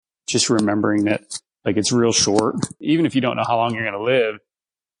just remembering that like it's real short. Even if you don't know how long you're going to live,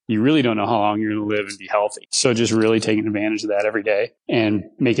 you really don't know how long you're going to live and be healthy. So just really taking advantage of that every day and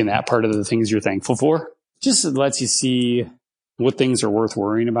making that part of the things you're thankful for. Just lets you see what things are worth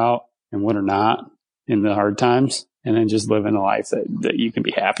worrying about and what are not in the hard times. And then just living a life that you can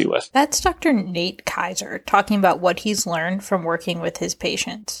be happy with. That's Dr. Nate Kaiser talking about what he's learned from working with his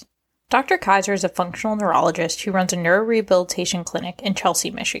patients. Dr. Kaiser is a functional neurologist who runs a neurorehabilitation clinic in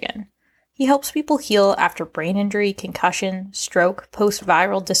Chelsea, Michigan. He helps people heal after brain injury, concussion, stroke,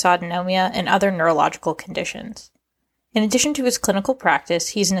 post-viral dysautonomia, and other neurological conditions. In addition to his clinical practice,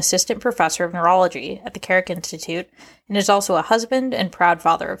 he's an assistant professor of neurology at the Carrick Institute and is also a husband and proud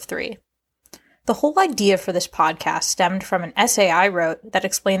father of 3. The whole idea for this podcast stemmed from an essay I wrote that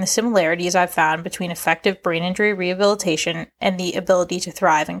explained the similarities I've found between effective brain injury rehabilitation and the ability to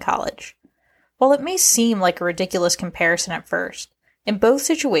thrive in college. While it may seem like a ridiculous comparison at first, in both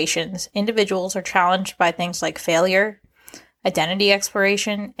situations, individuals are challenged by things like failure, identity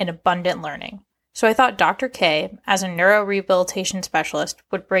exploration, and abundant learning. So I thought Dr. K, as a neurorehabilitation specialist,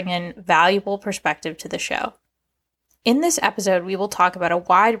 would bring in valuable perspective to the show. In this episode, we will talk about a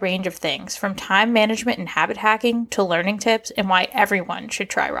wide range of things, from time management and habit hacking to learning tips and why everyone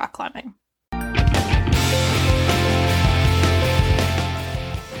should try rock climbing.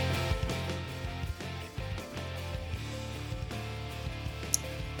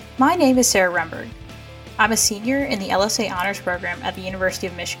 My name is Sarah Remberg. I'm a senior in the LSA Honors Program at the University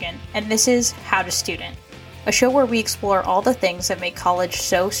of Michigan, and this is How to Student, a show where we explore all the things that make college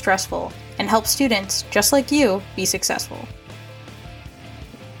so stressful and help students, just like you, be successful.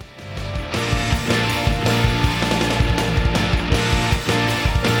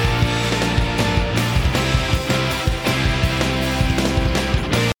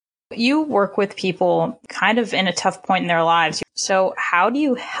 You work with people kind of in a tough point in their lives. So how do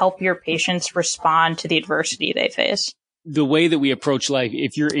you help your patients respond to the adversity they face? The way that we approach life,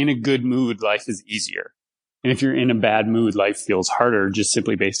 if you're in a good mood, life is easier. And if you're in a bad mood, life feels harder just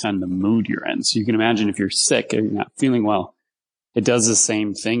simply based on the mood you're in. So you can imagine if you're sick or you're not feeling well, it does the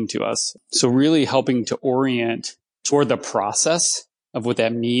same thing to us. So really helping to orient toward the process of what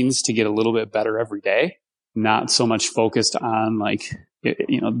that means to get a little bit better every day, not so much focused on like,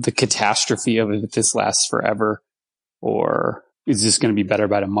 the catastrophe of if this lasts forever or is this going to be better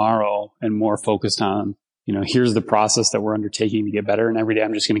by tomorrow, and more focused on, here's the process that we're undertaking to get better. And every day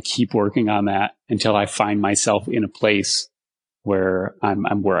I'm just going to keep working on that until I find myself in a place where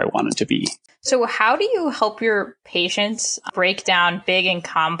I'm where I want it to be. So how do you help your patients break down big and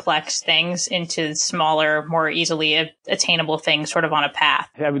complex things into smaller, more easily attainable things sort of on a path?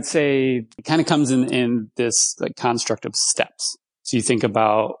 I would say it kind of comes in this like construct of steps. So you think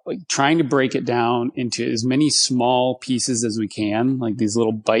about like trying to break it down into as many small pieces as we can, like these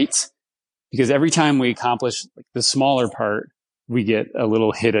little bites. Because every time we accomplish like the smaller part, we get a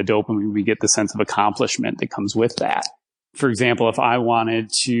little hit of dopamine. We get the sense of accomplishment that comes with that. For example, if I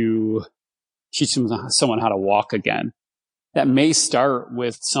wanted to teach someone how to walk again, that may start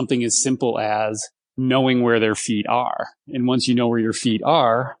with something as simple as knowing where their feet are. And once you know where your feet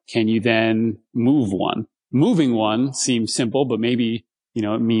are, can you then move one? Moving one seems simple, but maybe,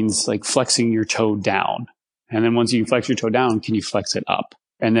 it means like flexing your toe down. And then once you flex your toe down, can you flex it up?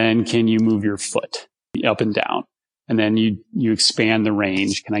 And then can you move your foot up and down? And then you expand the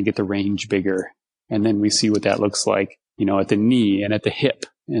range. Can I get the range bigger? And then we see what that looks like, at the knee and at the hip.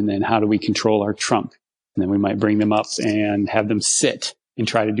 And then how do we control our trunk? And then we might bring them up and have them sit and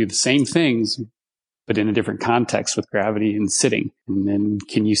try to do the same things, but in a different context with gravity and sitting. And then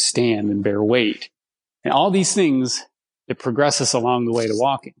can you stand and bear weight? And all these things that progress us along the way to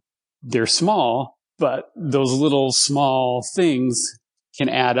walking. They're small, but those little small things can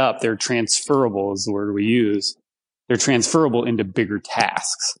add up. They're transferable is the word we use. They're transferable into bigger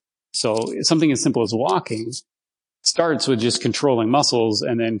tasks. So something as simple as walking starts with just controlling muscles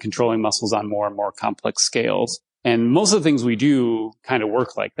and then controlling muscles on more and more complex scales. And most of the things we do kind of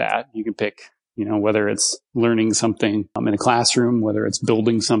work like that. You can pick, whether it's learning something in a classroom, whether it's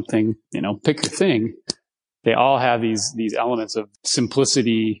building something, pick your thing. They all have these elements of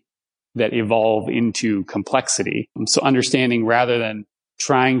simplicity that evolve into complexity. So understanding rather than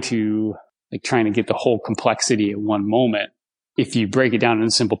trying to get the whole complexity at one moment, if you break it down into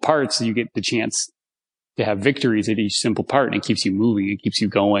simple parts, you get the chance to have victories at each simple part, and it keeps you moving, it keeps you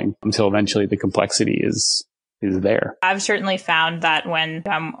going until eventually the complexity is there. I've certainly found that when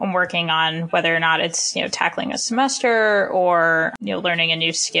I'm working on whether or not it's, tackling a semester or, learning a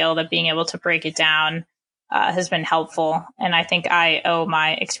new skill, that being able to break it down has been helpful. And I think I owe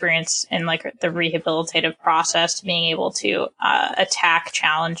my experience in like the rehabilitative process to being able to attack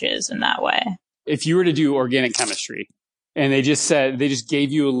challenges in that way. If you were to do organic chemistry and they just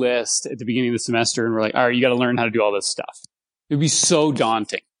gave you a list at the beginning of the semester and were like, all right, you got to learn how to do all this stuff. It would be so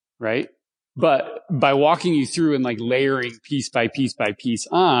daunting, right? But by walking you through and like layering piece by piece by piece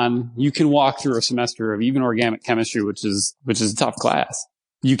on, you can walk through a semester of even organic chemistry, which is a tough class.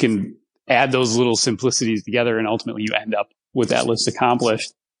 You can add those little simplicities together and ultimately you end up with that list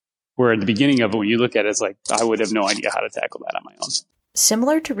accomplished. Where at the beginning of it, when you look at it, it's like, I would have no idea how to tackle that on my own.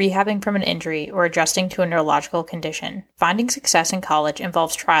 Similar to rehabbing from an injury or adjusting to a neurological condition, finding success in college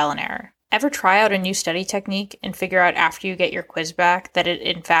involves trial and error. Ever try out a new study technique and figure out after you get your quiz back that it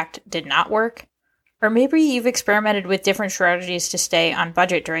in fact did not work? Or maybe you've experimented with different strategies to stay on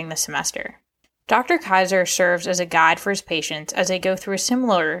budget during the semester. Dr. Kaiser serves as a guide for his patients as they go through a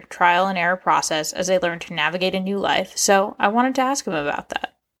similar trial and error process as they learn to navigate a new life, so I wanted to ask him about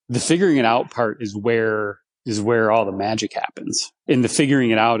that. The figuring it out part is where all the magic happens. And the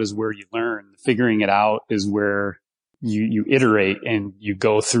figuring it out is where you learn. The figuring it out is where you iterate and you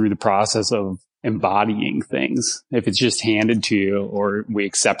go through the process of embodying things. If it's just handed to you or we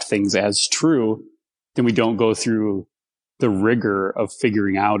accept things as true, then we don't go through the rigor of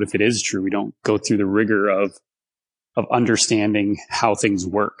figuring out if it is true. We don't go through the rigor of understanding how things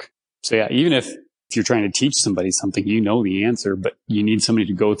work. So yeah, even if you're trying to teach somebody something, you know the answer, but you need somebody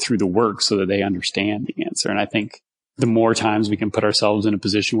to go through the work so that they understand the answer. And I think the more times we can put ourselves in a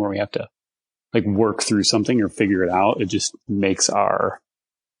position where we have to like work through something or figure it out, it just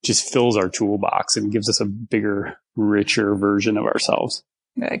fills our toolbox and gives us a bigger, richer version of ourselves.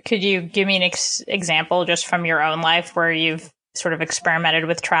 Could you give me an example just from your own life where you've sort of experimented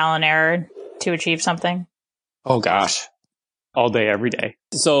with trial and error to achieve something? Oh gosh, all day, every day.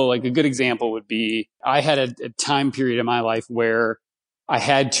 So like a good example would be I had a time period in my life where I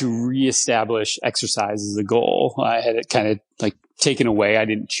had to reestablish exercise as a goal. I had it kind of like taken away. I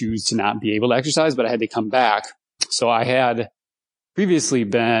didn't choose to not be able to exercise, but I had to come back. So I had previously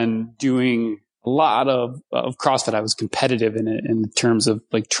been doing a lot of CrossFit. I was competitive in it in terms of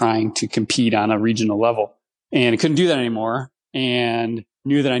like trying to compete on a regional level, and I couldn't do that anymore and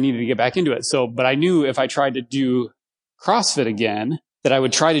knew that I needed to get back into it. But I knew if I tried to do CrossFit again, that I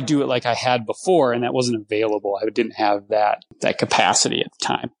would try to do it like I had before, and that wasn't available. I didn't have that capacity at the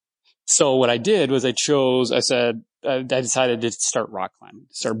time. So what I did was I decided to start rock climbing,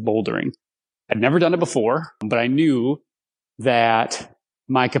 start bouldering. I'd never done it before, but I knew that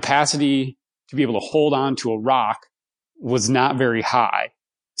my capacity to be able to hold on to a rock was not very high.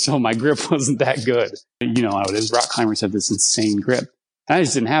 So my grip wasn't that good. You know, rock climbers have this insane grip. And I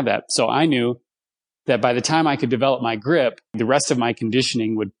just didn't have that. So I knew that by the time I could develop my grip, the rest of my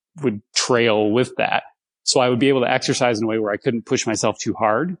conditioning would trail with that. So I would be able to exercise in a way where I couldn't push myself too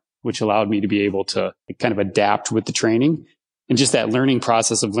hard, which allowed me to be able to kind of adapt with the training. And just that learning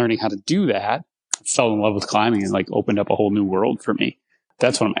process of learning how to do that, I fell in love with climbing and like opened up a whole new world for me.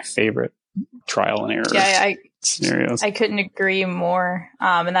 That's one of my favorite trial and error scenarios. I couldn't agree more.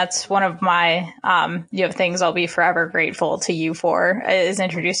 And that's one of my things I'll be forever grateful to you for, is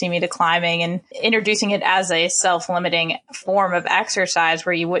introducing me to climbing and introducing it as a self-limiting form of exercise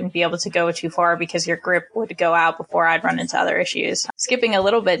where you wouldn't be able to go too far because your grip would go out before I'd run into other issues. Skipping a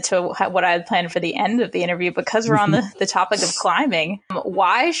little bit to what I had planned for the end of the interview, because we're on the topic of climbing,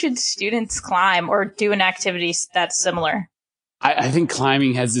 why should students climb or do an activity that's similar? I think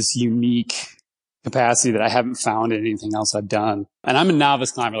climbing has this unique capacity that I haven't found in anything else I've done. And I'm a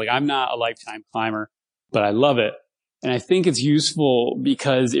novice climber. Like, I'm not a lifetime climber, but I love it. And I think it's useful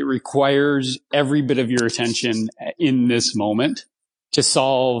because it requires every bit of your attention in this moment to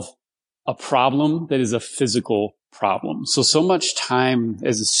solve a problem that is a physical problem. So much time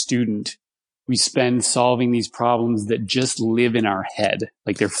as a student, we spend solving these problems that just live in our head.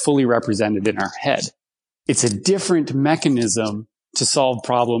 Like, they're fully represented in our head. It's a different mechanism to solve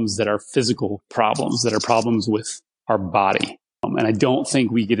problems that are physical problems, that are problems with our body. And I don't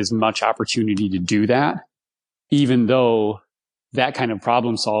think we get as much opportunity to do that, even though that kind of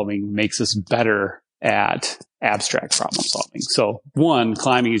problem solving makes us better at abstract problem solving. So one,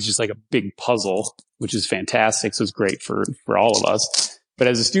 climbing is just like a big puzzle, which is fantastic. So it's great for all of us. But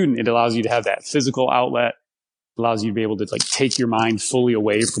as a student, it allows you to have that physical outlet, allows you to be able to like take your mind fully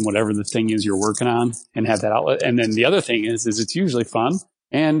away from whatever the thing is you're working on and have that outlet. And then the other thing is it's usually fun,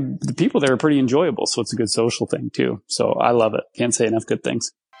 and the people there are pretty enjoyable. So it's a good social thing too. So I love it. Can't say enough good things.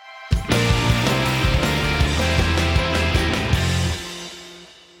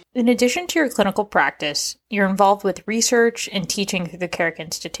 In addition to your clinical practice, you're involved with research and teaching through the Carrick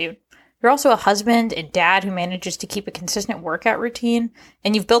Institute. You're also a husband and dad who manages to keep a consistent workout routine,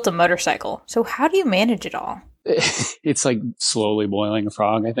 and you've built a motorcycle. So how do you manage it all? It's like slowly boiling a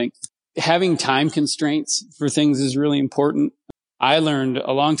frog, I think. Having time constraints for things is really important. I learned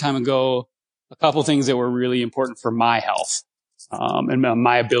a long time ago a couple things that were really important for my health, and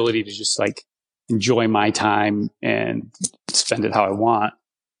my ability to just like enjoy my time and spend it how I want.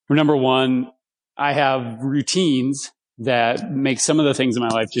 Number one, I have routines that make some of the things in my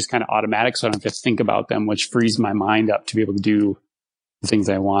life just kind of automatic, so I don't have to think about them, which frees my mind up to be able to do the things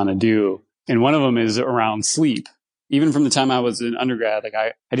I want to do. And one of them is around sleep. Even from the time I was an undergrad, like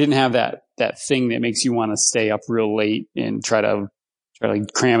I didn't have that thing that makes you want to stay up real late and try to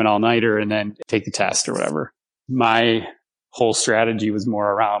like cram an all-nighter and then take the test or whatever. My whole strategy was more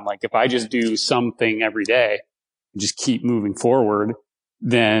around like, if I just do something every day and just keep moving forward,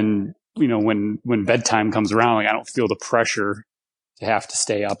 then, you know, when bedtime comes around, like I don't feel the pressure to have to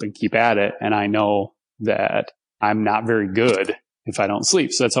stay up and keep at it. And I know that I'm not very good if I don't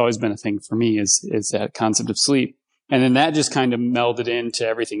sleep. So that's always been a thing for me is that concept of sleep. And then that just kind of melded into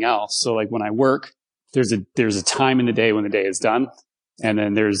everything else. So like when I work, there's a time in the day when the day is done. And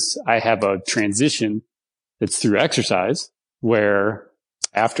then I have a transition that's through exercise where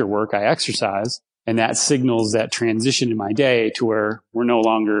after work I exercise, and that signals that transition in my day to where we're no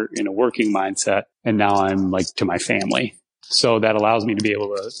longer in a working mindset. And now I'm like to my family. So that allows me to be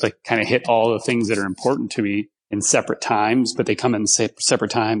able to like kind of hit all the things that are important to me in separate times, but they come in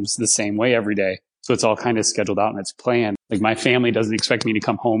separate times the same way every day. So it's all kind of scheduled out and it's planned. Like my family doesn't expect me to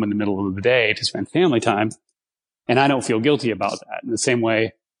come home in the middle of the day to spend family time. And I don't feel guilty about that. In the same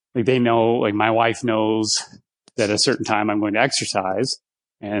way, like they know, like my wife knows that at a certain time I'm going to exercise,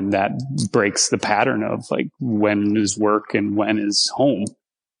 and that breaks the pattern of like when is work and when is home.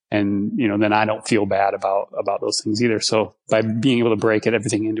 And, you know, then I don't feel bad about those things either. So by being able to break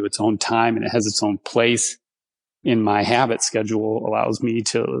everything into its own time and it has its own place in my habit schedule allows me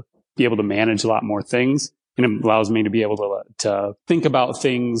to be able to manage a lot more things. And it allows me to be able to think about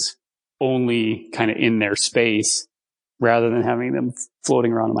things only kind of in their space rather than having them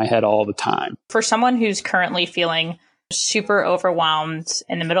floating around in my head all the time. For someone who's currently feeling super overwhelmed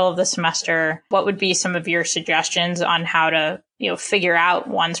in the middle of the semester, what would be some of your suggestions on how to, you know, figure out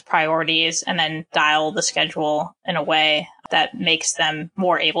one's priorities and then dial the schedule in a way that makes them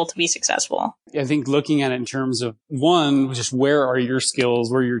more able to be successful? I think looking at it in terms of one, just where are your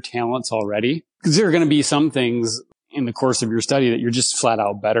skills, where are your talents already? Because there are going to be some things in the course of your study that you're just flat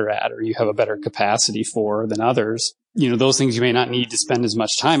out better at, or you have a better capacity for than others. You know, those things you may not need to spend as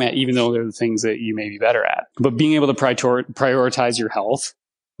much time at, even though they're the things that you may be better at. But being able to prioritize your health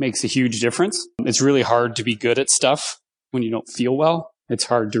makes a huge difference. It's really hard to be good at stuff when you don't feel well. It's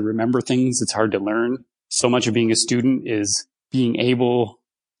hard to remember things. It's hard to learn. So much of being a student is being able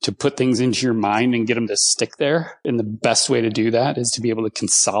to put things into your mind and get them to stick there. And the best way to do that is to be able to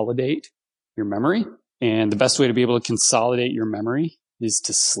consolidate your memory. And the best way to be able to consolidate your memory is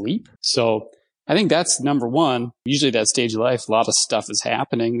to sleep. So I think that's number one. Usually at that stage of life, a lot of stuff is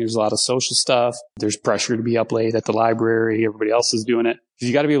happening. There's a lot of social stuff. There's pressure to be up late at the library. Everybody else is doing it.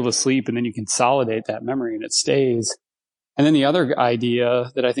 You got to be able to sleep, and then you consolidate that memory and it stays. And then the other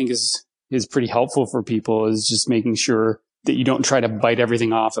idea that I think is pretty helpful for people is just making sure that you don't try to bite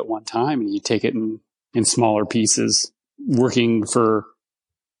everything off at one time and you take it in smaller pieces. Working for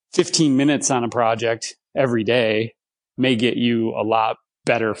 15 minutes on a project every day may get you a lot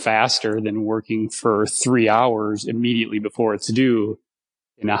better faster than working for 3 hours immediately before it's due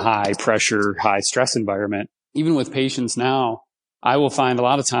in a high pressure, high stress environment. Even with patients now, I will find a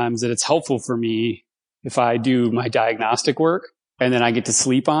lot of times that it's helpful for me if I do my diagnostic work and then I get to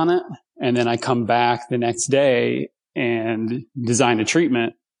sleep on it and then I come back the next day and design a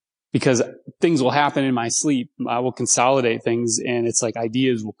treatment, because things will happen in my sleep. I will consolidate things and it's like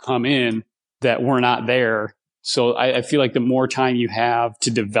ideas will come in that were not there. So I feel like the more time you have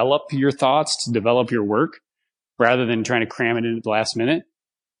to develop your thoughts, to develop your work, rather than trying to cram it in at the last minute,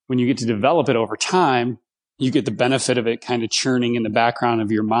 when you get to develop it over time, you get the benefit of it kind of churning in the background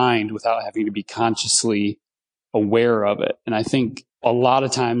of your mind without having to be consciously aware of it. And I think a lot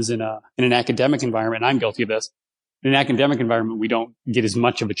of times in an academic environment, and I'm guilty of this, in an academic environment, we don't get as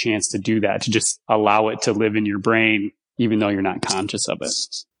much of a chance to do that, to just allow it to live in your brain, even though you're not conscious of it.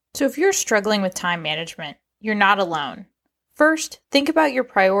 So if you're struggling with time management, you're not alone. First, think about your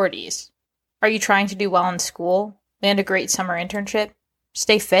priorities. Are you trying to do well in school, land a great summer internship,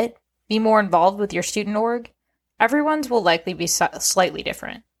 stay fit, be more involved with your student org? Everyone's will likely be slightly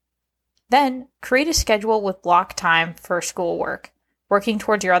different. Then, create a schedule with block time for schoolwork, working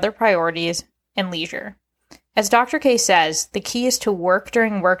towards your other priorities, and leisure. As Dr. K says, the key is to work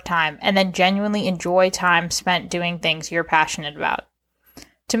during work time and then genuinely enjoy time spent doing things you're passionate about.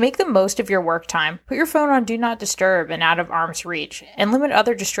 To make the most of your work time, put your phone on Do Not Disturb and out of arm's reach, and limit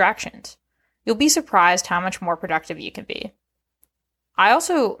other distractions. You'll be surprised how much more productive you can be. I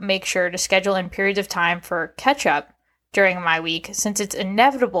also make sure to schedule in periods of time for catch-up during my week, since it's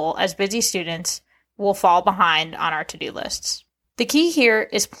inevitable as busy students will fall behind on our to-do lists. The key here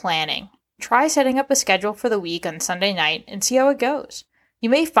is planning. Try setting up a schedule for the week on Sunday night and see how it goes. You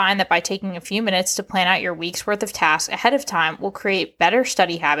may find that by taking a few minutes to plan out your week's worth of tasks ahead of time will create better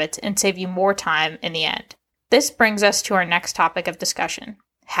study habits and save you more time in the end. This brings us to our next topic of discussion,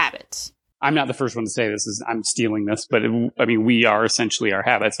 habits. I'm not the first one to say this. I'm stealing this, but we are essentially our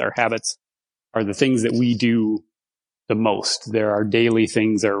habits. Our habits are the things that we do the most. There are daily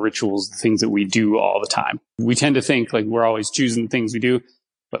things, there are rituals, the things that we do all the time. We tend to think like we're always choosing the things we do,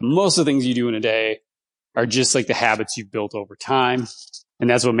 but most of the things you do in a day are just like the habits you've built over time. And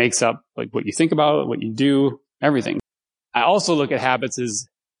that's what makes up like what you think about, what you do, everything. I also look at habits as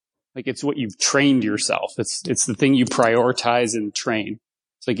like it's what you've trained yourself. It's the thing you prioritize and train.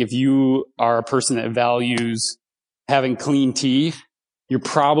 It's like if you are a person that values having clean teeth, you're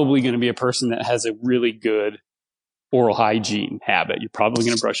probably going to be a person that has a really good oral hygiene habit. You're probably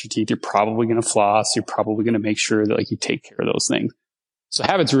going to brush your teeth. You're probably going to floss. You're probably going to make sure that like you take care of those things. So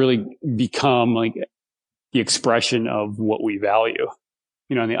habits really become like the expression of what we value.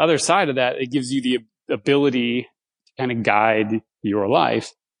 You know, on the other side of that, it gives you the ability to kind of guide your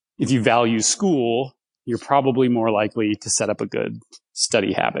life. If you value school, you're probably more likely to set up a good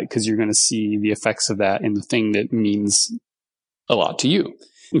study habit because you're going to see the effects of that in the thing that means a lot to you.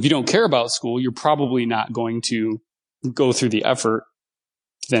 If you don't care about school, you're probably not going to go through the effort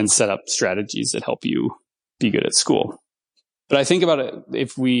to then set up strategies that help you be good at school. But I think about it,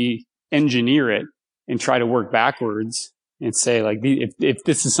 if we engineer it and try to work backwards and say like, if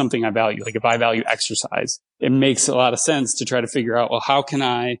this is something I value, like if I value exercise, it makes a lot of sense to try to figure out, well,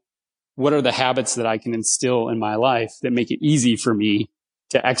 what are the habits that I can instill in my life that make it easy for me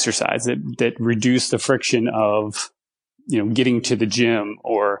to exercise, that reduce the friction of, getting to the gym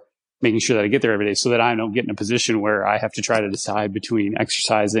or making sure that I get there every day so that I don't get in a position where I have to try to decide between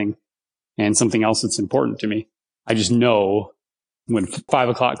exercising and something else that's important to me. I just know when 5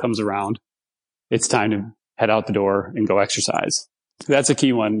 o'clock comes around, it's time to head out the door and go exercise. That's a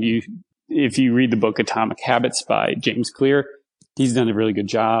key one. If you read the book Atomic Habits by James Clear, he's done a really good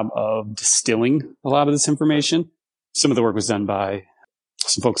job of distilling a lot of this information. Some of the work was done by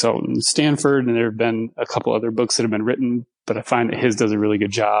some folks out in Stanford, and there have been a couple other books that have been written, but I find that his does a really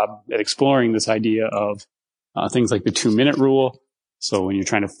good job at exploring this idea of things like the 2-minute rule. So when you're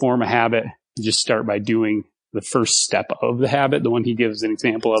trying to form a habit, you just start by doing the first step of the habit. The one he gives an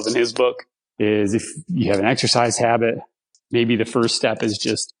example of in his book is if you have an exercise habit, maybe the first step is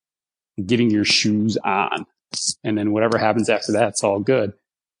just getting your shoes on. And then whatever happens after that, it's all good.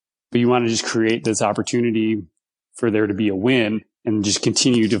 But you want to just create this opportunity for there to be a win and just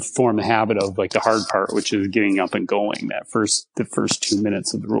continue to form the habit of like the hard part, which is getting up and going the first 2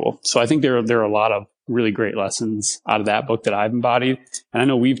 minutes of the rule. So I think there are a lot of really great lessons out of that book that I've embodied. And I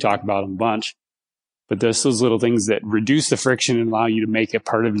know we've talked about them a bunch, but there's those little things that reduce the friction and allow you to make it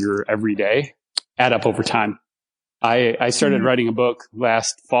part of your everyday add up over time. I started writing a book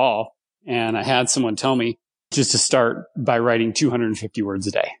last fall, and I had someone tell me just to start by writing 250 words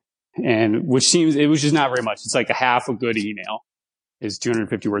a day. And it was just not very much. It's like a half a good email is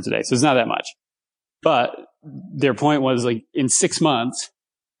 250 words a day. So it's not that much. But their point was like in 6 months,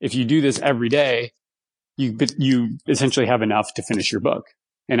 if you do this every day, you essentially have enough to finish your book.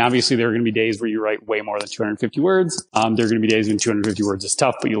 And obviously there are going to be days where you write way more than 250 words. There are going to be days when 250 words is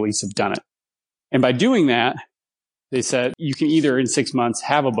tough, but you'll at least have done it. And by doing that, they said you can either in 6 months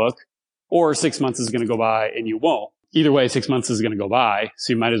have a book, or 6 months is going to go by and you won't. Either way, 6 months is going to go by,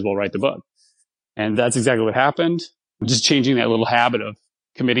 so you might as well write the book. And that's exactly what happened. Just changing that little habit of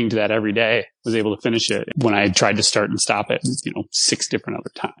committing to that every day, was able to finish it when I had tried to start and stop it, 6 different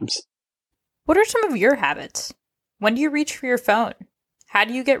other times. What are some of your habits? When do you reach for your phone? How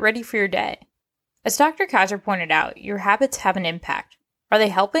do you get ready for your day? As Dr. Kaiser pointed out, your habits have an impact. Are they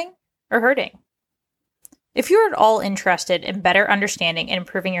helping or hurting? If you're at all interested in better understanding and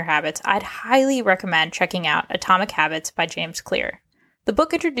improving your habits, I'd highly recommend checking out Atomic Habits by James Clear. The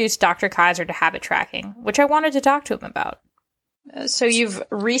book introduced Dr. Kaiser to habit tracking, which I wanted to talk to him about. So you've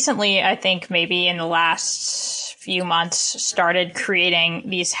recently, I think maybe in the last few months, started creating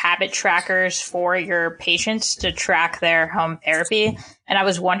these habit trackers for your patients to track their home therapy. And I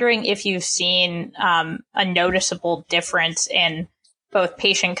was wondering if you've seen a noticeable difference in both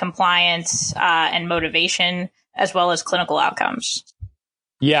patient compliance and motivation, as well as clinical outcomes.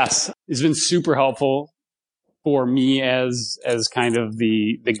 Yes, it's been super helpful for me as kind of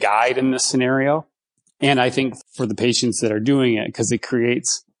the guide in this scenario. And I think for the patients that are doing it, because it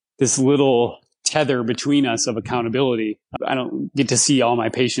creates this little tether between us of accountability. I don't get to see all my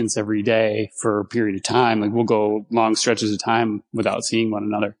patients every day for a period of time. Like we'll go long stretches of time without seeing one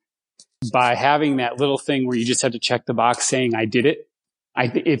another. By having that little thing where you just have to check the box saying I did it,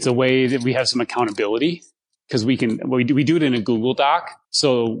 it's a way that we have some accountability because we do it in a Google Doc.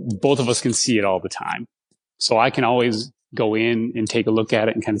 So both of us can see it all the time. So I can always go in and take a look at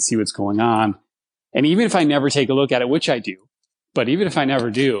it and kind of see what's going on. And even if I never take a look at it, which I do, but even if I never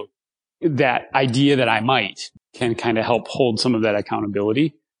do, that idea that I might can kind of help hold some of that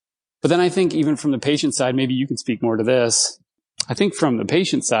accountability. But then I think even from the patient side, maybe you can speak more to this. I think from the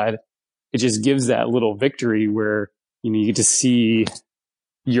patient side, it just gives that little victory where, you get to see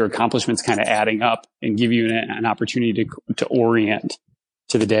your accomplishments kind of adding up and give you an opportunity to orient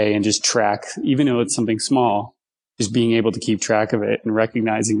to the day and just track, even though it's something small, just being able to keep track of it and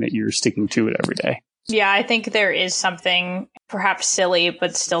recognizing that you're sticking to it every day. Yeah, I think there is something perhaps silly,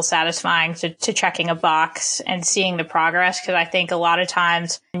 but still satisfying to checking a box and seeing the progress. Because I think a lot of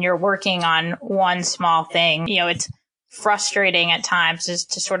times when you're working on one small thing, it's frustrating at times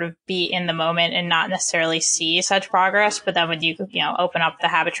just to sort of be in the moment and not necessarily see such progress. But then when you open up the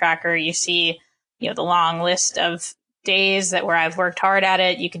habit tracker, you see, the long list of days where I've worked hard at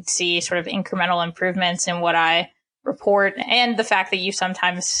it. You can see sort of incremental improvements in what I report, and the fact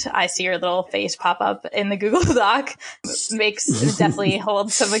that I see your little face pop up in the Google Doc definitely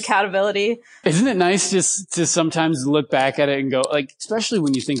holds some accountability. Isn't it nice just to sometimes look back at it and go, like, especially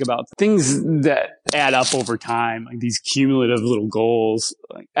when you think about things that add up over time, like these cumulative little goals,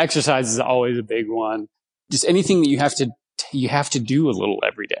 like exercise is always a big one. Just anything that you have to do a little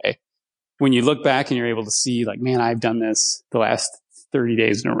every day. When you look back and you're able to see like, man, I've done this the last 30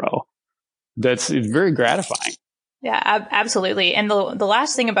 days in a row. It's very gratifying. Yeah, absolutely. And the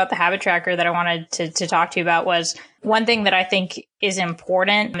last thing about the habit tracker that I wanted to talk to you about was one thing that I think is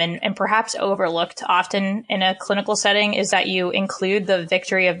important and perhaps overlooked often in a clinical setting is that you include the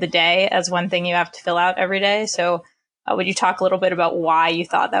victory of the day as one thing you have to fill out every day. So would you talk a little bit about why you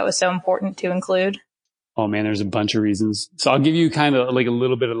thought that was so important to include? Oh man, there's a bunch of reasons. So I'll give you kind of like a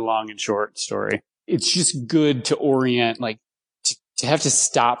little bit of the long and short story. It's just good to orient, like to have to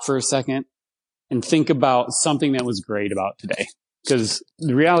stop for a second and think about something that was great about today. Because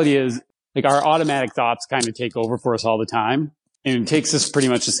the reality is, like, our automatic thoughts kind of take over for us all the time. And it takes us pretty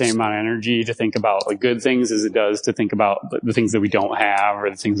much the same amount of energy to think about like good things as it does to think about the things that we don't have or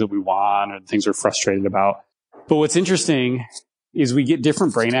the things that we want or the things we're frustrated about. But what's interesting is we get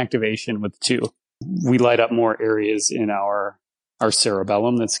different brain activation with two. We light up more areas in our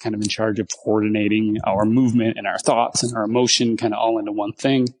cerebellum that's kind of in charge of coordinating our movement and our thoughts and our emotion kind of all into one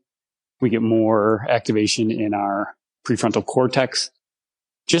thing. We get more activation in our prefrontal cortex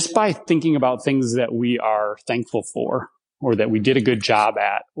just by thinking about things that we are thankful for or that we did a good job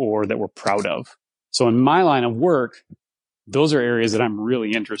at or that we're proud of. So in my line of work, those are areas that I'm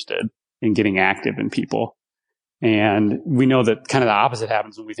really interested in getting active in people. And we know that kind of the opposite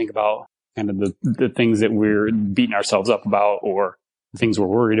happens when we think about kind of the things that we're beating ourselves up about or the things we're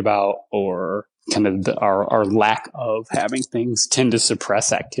worried about or kind of our lack of having things tend to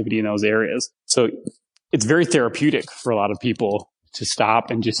suppress activity in those areas. So it's very therapeutic for a lot of people to stop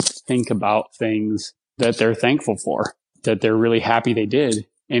and just think about things that they're thankful for, that they're really happy they did.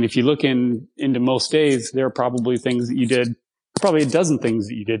 And if you look into most days, there are probably things that you did, probably a dozen things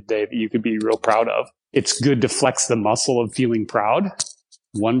that you did today that you could be real proud of. It's good to flex the muscle of feeling proud.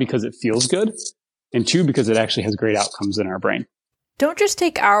 One, because it feels good. And two, because it actually has great outcomes in our brain. Don't just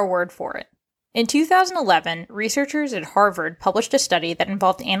take our word for it. In 2011, researchers at Harvard published a study that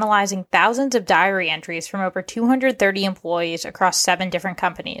involved analyzing thousands of diary entries from over 230 employees across 7 different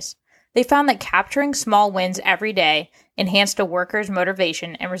companies. They found that capturing small wins every day enhanced a worker's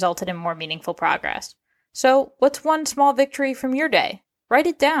motivation and resulted in more meaningful progress. So, what's one small victory from your day? Write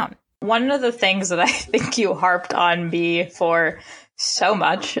it down. One of the things that I think you harped on me for so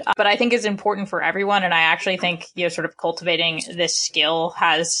much, but I think is important for everyone, and I actually think sort of cultivating this skill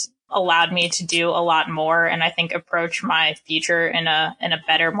has allowed me to do a lot more and I think approach my future in a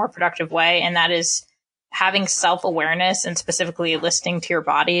better, more productive way. And that is having self-awareness and specifically listening to your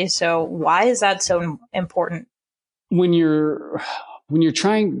body. So why is that so important? When you're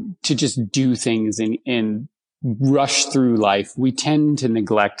trying to just do things and rush through life, we tend to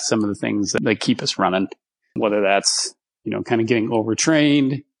neglect some of the things that keep us running, whether that's, kind of getting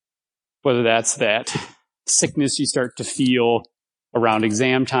overtrained, whether that's that sickness you start to feel around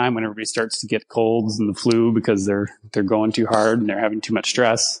exam time when everybody starts to get colds and the flu because they're going too hard and they're having too much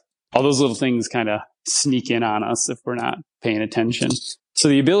stress. All those little things kind of sneak in on us if we're not paying attention. So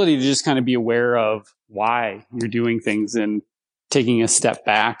the ability to just kind of be aware of why you're doing things and taking a step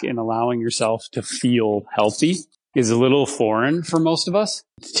back and allowing yourself to feel healthy is a little foreign for most of us.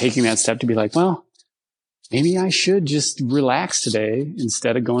 Taking that step to be like, well, maybe I should just relax today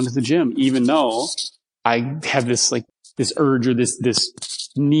instead of going to the gym, even though I have this urge or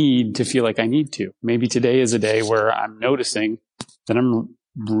this need to feel like I need to. Maybe today is a day where I'm noticing that I'm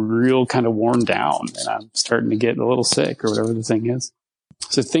real kind of worn down and I'm starting to get a little sick or whatever the thing is.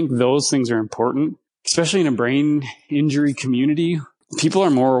 So I think those things are important, especially in a brain injury community. People are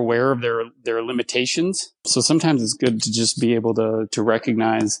more aware of their limitations. So sometimes it's good to just be able to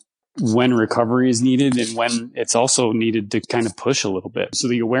recognize when recovery is needed and when it's also needed to kind of push a little bit. So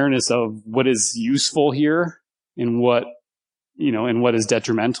the awareness of what is useful here and what is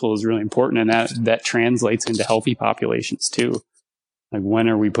detrimental is really important. And that translates into healthy populations too. Like, when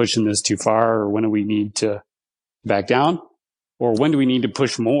are we pushing this too far, or when do we need to back down, or when do we need to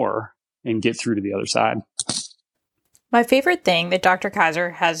push more and get through to the other side? My favorite thing that Dr. Kaiser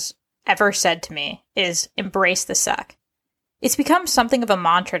has ever said to me is embrace the suck. It's become something of a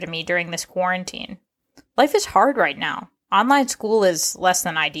mantra to me during this quarantine. Life is hard right now. Online school is less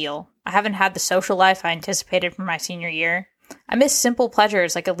than ideal. I haven't had the social life I anticipated for my senior year. I miss simple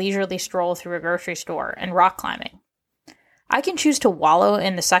pleasures like a leisurely stroll through a grocery store and rock climbing. I can choose to wallow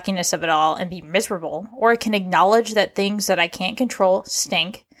in the suckiness of it all and be miserable, or I can acknowledge that things that I can't control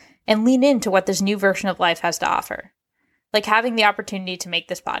stink and lean into what this new version of life has to offer. Like having the opportunity to make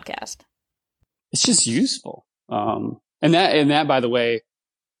this podcast. It's just useful. And that, by the way,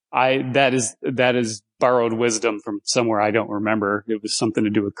 that is borrowed wisdom from somewhere I don't remember. It was something to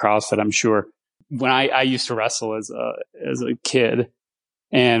do with CrossFit, I'm sure. When I used to wrestle as a kid,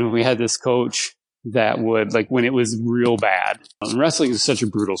 and we had this coach that would, like, when it was real bad, wrestling is such a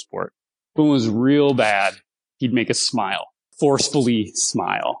brutal sport. When it was real bad, he'd make us smile, forcefully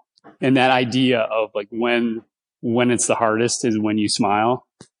smile. And that idea of like when it's the hardest is when you smile,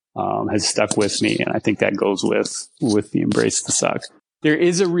 has stuck with me. And I think that goes with the embrace the suck. There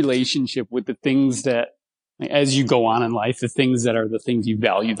is a relationship with the things that, as you go on in life, the things that are the things you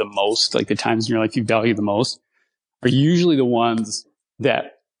value the most, like the times in your life you value the most, are usually the ones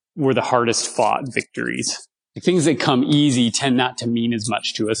that were the hardest fought victories. The things that come easy tend not to mean as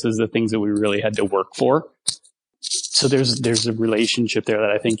much to us as the things that we really had to work for. So there's a relationship there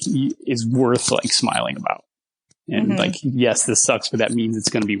that I think is worth like smiling about. And like, yes, this sucks, but that means it's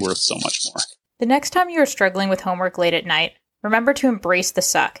going to be worth so much more. The next time you are struggling with homework late at night, remember to embrace the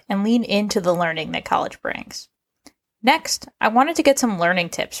suck and lean into the learning that college brings. Next, I wanted to get some learning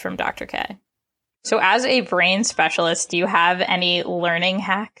tips from Dr. K. So as a brain specialist, do you have any learning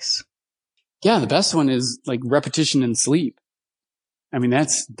hacks? Yeah, the best one is like repetition and sleep. I mean,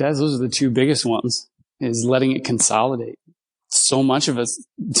 those are the two biggest ones, is letting it consolidate. So much of us,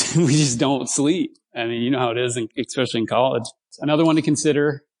 we just don't sleep. I mean, you know how it is, especially in college. Another one to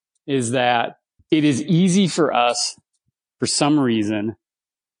consider is that it is easy for us, for some reason,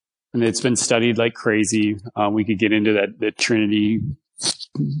 and it's been studied like crazy. We could get into the Trinity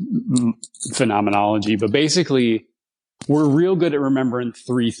phenomenology, but basically, we're real good at remembering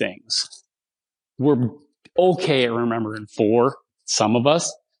 3 things. We're okay at remembering 4, some of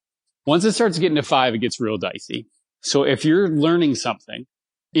us. Once it starts getting to 5, it gets real dicey. So if you're learning something,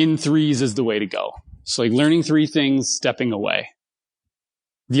 in 3s is the way to go. So like learning 3 things, stepping away.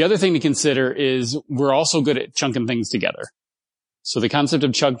 The other thing to consider is we're also good at chunking things together. So the concept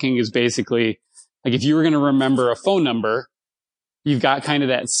of chunking is basically like if you were going to remember a phone number, you've got kind of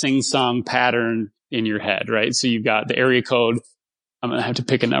that sing-song pattern in your head, right? So you've got the area code. I'm going to have to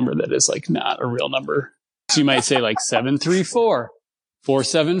pick a number that is like not a real number. So you might say like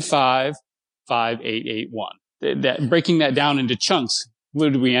 734-475-5881. That breaking that down into chunks.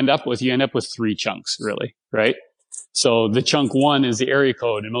 What did we end up with? You end up with 3 chunks, really, right? So the chunk 1 is the area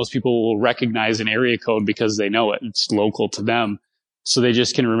code, and most people will recognize an area code because they know it. It's local to them. So they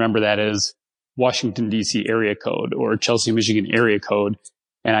just can remember that as Washington, D.C. area code or Chelsea, Michigan area code,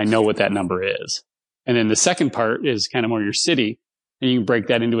 and I know what that number is. And then the second part is kind of more your city, and you can break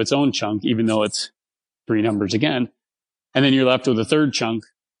that into its own chunk, even though it's 3 numbers again. And then you're left with a third chunk,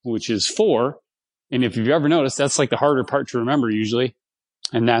 which is 4. And if you've ever noticed, that's like the harder part to remember usually.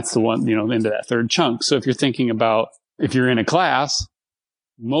 And that's the one, into that third chunk. So if you're thinking about, if you're in a class,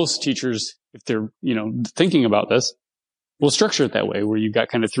 most teachers, if they're, thinking about this, will structure it that way, where you've got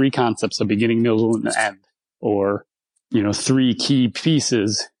kind of 3 concepts, a beginning, middle, and end, or, 3 key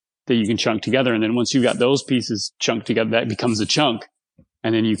pieces that you can chunk together. And then once you've got those pieces chunked together, that becomes a chunk.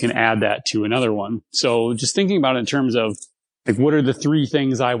 And then you can add that to another one. So just thinking about it in terms of like, what are the 3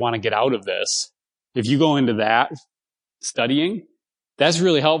 things I want to get out of this? If you go into that studying, that's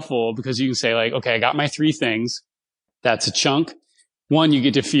really helpful because you can say like, okay, I got my 3 things. That's a chunk. One, you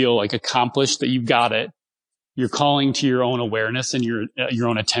get to feel like accomplished that you've got it. You're calling to your own awareness and your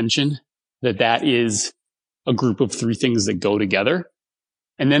own attention that is a group of 3 things that go together.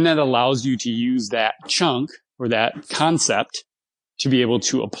 And then that allows you to use that chunk or that concept to be able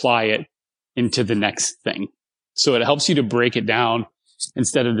to apply it into the next thing. So it helps you to break it down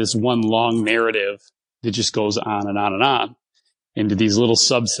instead of this one long narrative that just goes on and on and on into these little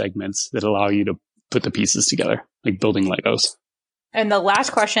sub-segments that allow you to put the pieces together, like building Legos. And the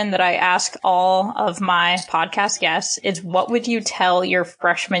last question that I ask all of my podcast guests is, what would you tell your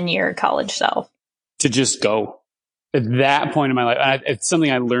freshman year college self? To just go. At that point in my life, it's something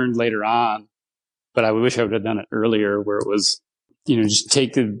I learned later on, but I wish I would have done it earlier, where it was, just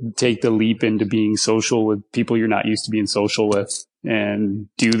take the leap into being social with people you're not used to being social with, and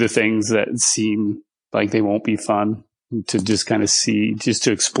do the things that seem like they won't be fun, to just kind of see, just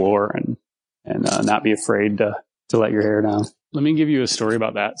to explore and not be afraid to let your hair down. Let me give you a story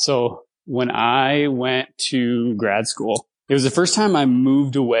about that. So when I went to grad school, it was the first time I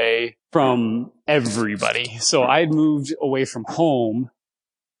moved away from everybody. So I had moved away from home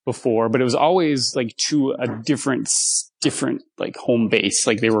before, but it was always like to a different like home base.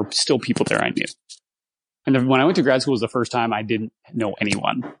 Like there were still people there I knew. And then when I went to grad school, it was the first time I didn't know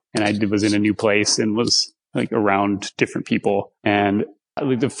anyone, and I was in a new place and was like around different people. And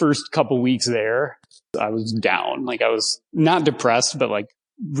like the first couple weeks there, I was down. Like I was not depressed, but like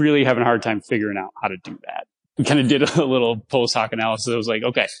really having a hard time figuring out how to do that. We kind of did a little post hoc analysis. I was like,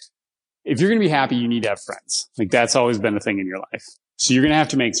 okay, if you're going to be happy, you need to have friends. Like that's always been a thing in your life. So you're going to have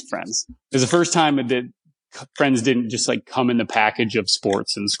to make some friends. It was the first time that friends didn't just like come in the package of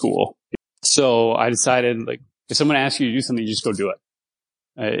sports in school. So I decided, like, if someone asks you to do something, you just go do it.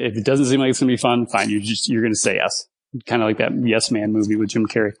 If it doesn't seem like it's going to be fun, fine. You're going to say yes. Kind of like that Yes Man movie with Jim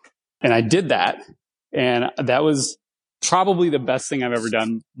Carrey. And I did that. And that was probably the best thing I've ever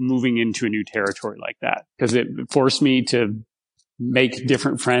done, moving into a new territory like that, because it forced me to make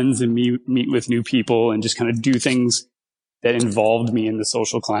different friends and meet with new people and just kind of do things that involved me in the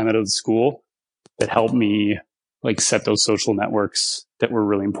social climate of the school that helped me like set those social networks that were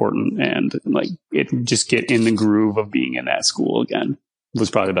really important, and like it just get in the groove of being in that school again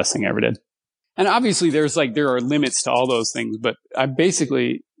was probably the best thing I ever did. And obviously there are limits to all those things, but I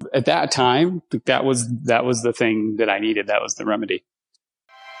basically at that time, that was the thing that I needed. That was the remedy.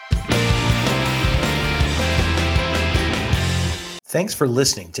 Thanks for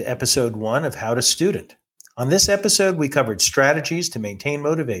listening to episode 1 of How to Student. On this episode, we covered strategies to maintain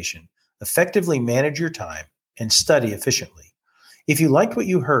motivation, effectively manage your time, and study efficiently. If you liked what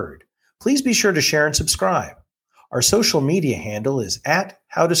you heard, please be sure to share and subscribe. Our social media handle is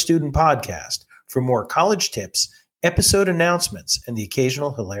 @HowToStudentPodcast for more college tips, episode announcements, and the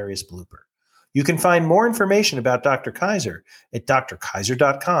occasional hilarious blooper. You can find more information about Dr. Kaiser at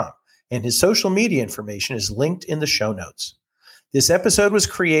drkaiser.com, and his social media information is linked in the show notes. This episode was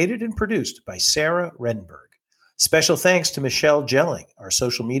created and produced by Sarah Redenberg. Special thanks to Michelle Jelling, our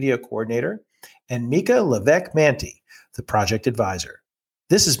social media coordinator, and Mika Levesque-Manti, the project advisor.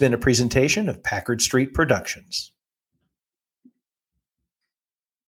 This has been a presentation of Packard Street Productions.